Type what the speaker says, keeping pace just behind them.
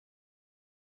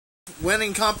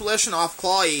winning compilation off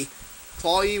Clawee.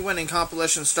 Clawee winning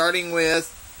compilation, starting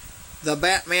with the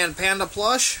Batman Panda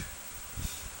plush.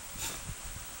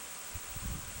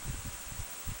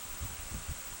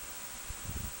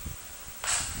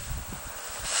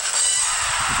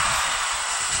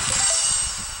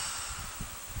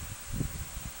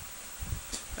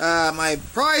 My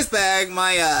prize bag,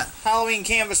 my Halloween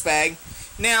canvas bag.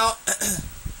 Now,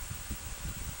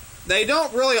 they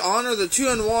don't really honor the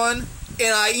 2-in-1,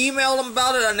 and I emailed them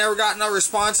about it. I never got no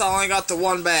response. I only got the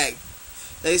one bag.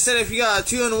 They said if you got a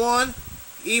 2-in-1,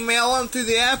 email them through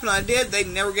the app, and I did. They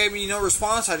never gave me no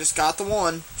response. I just got the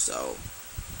one. So,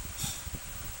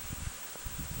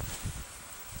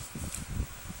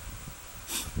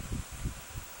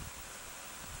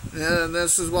 yeah,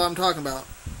 this is what I'm talking about.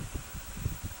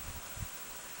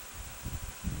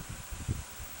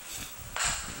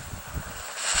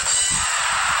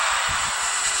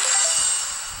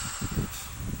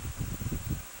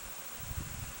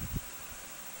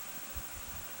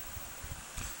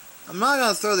 I'm not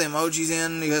going to throw the emojis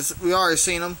in because we already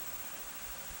seen them.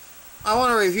 I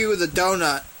want to review the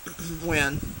donut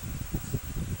win.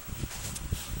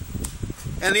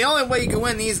 And the only way you can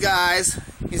win these guys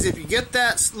is if you get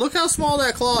that. Look how small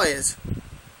that claw is.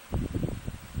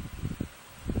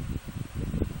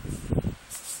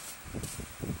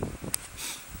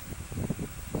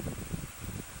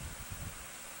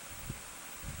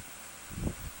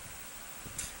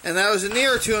 And that was a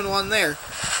near 2-in-1 there.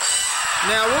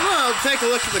 Now, we're going to take a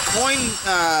look at the coin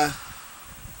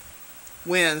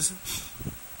wins.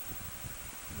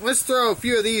 Let's throw a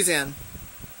few of these in.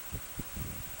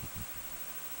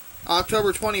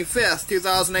 October 25th,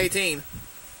 2018.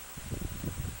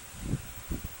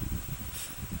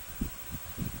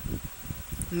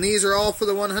 And these are all for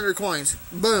the 100 coins.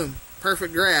 Boom.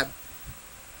 Perfect grab.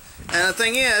 And the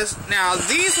thing is, now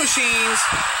these machines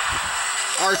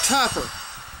are tougher.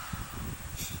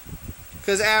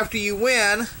 Because after you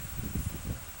win,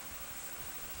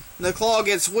 the claw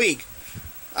gets weak.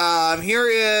 Here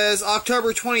is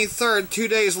October 23rd, 2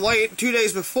 days late, 2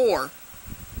 days before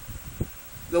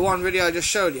the one video I just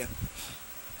showed you.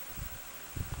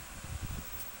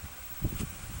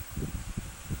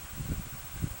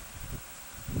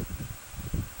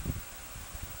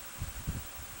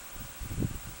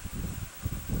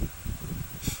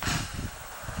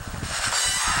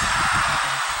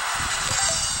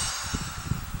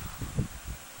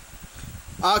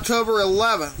 October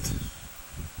 11th,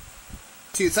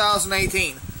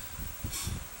 2018.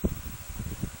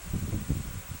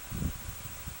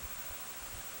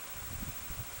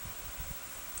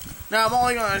 Now I'm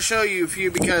only going to show you a few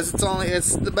because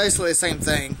it's basically the same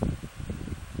thing.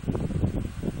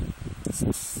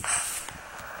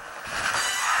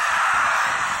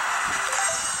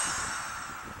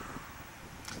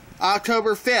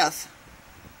 October 5th.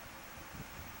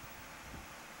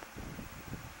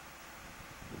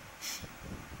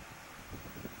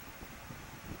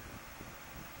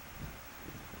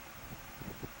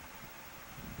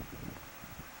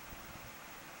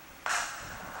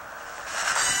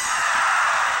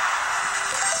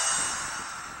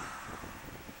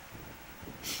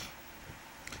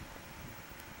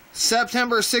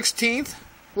 September 16th.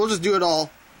 We'll just do it all.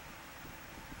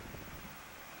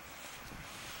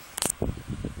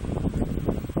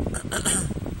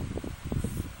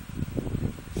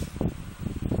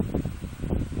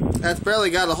 That's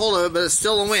barely got a hold of it, but it's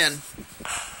still a win.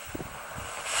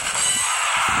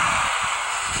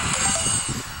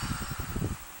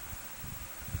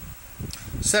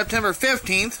 September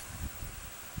 15th.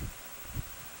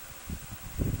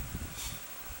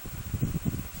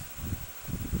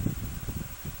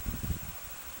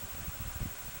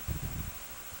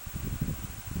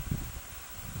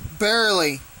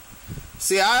 Barely.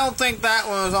 See, I don't think that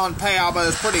one was on payout, but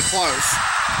it's pretty close.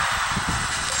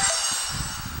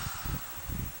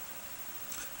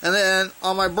 And then,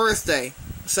 on my birthday,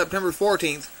 September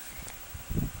 14th,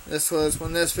 this was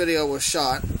when this video was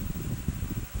shot.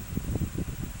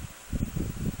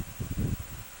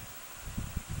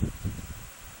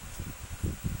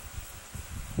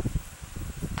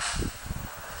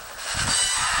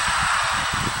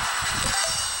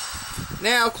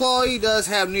 Now, Clawee does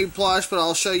have new plush, but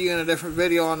I'll show you in a different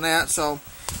video on that. So,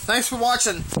 thanks for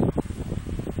watching.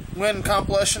 Win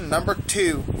compilation number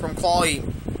 2 from Clawee.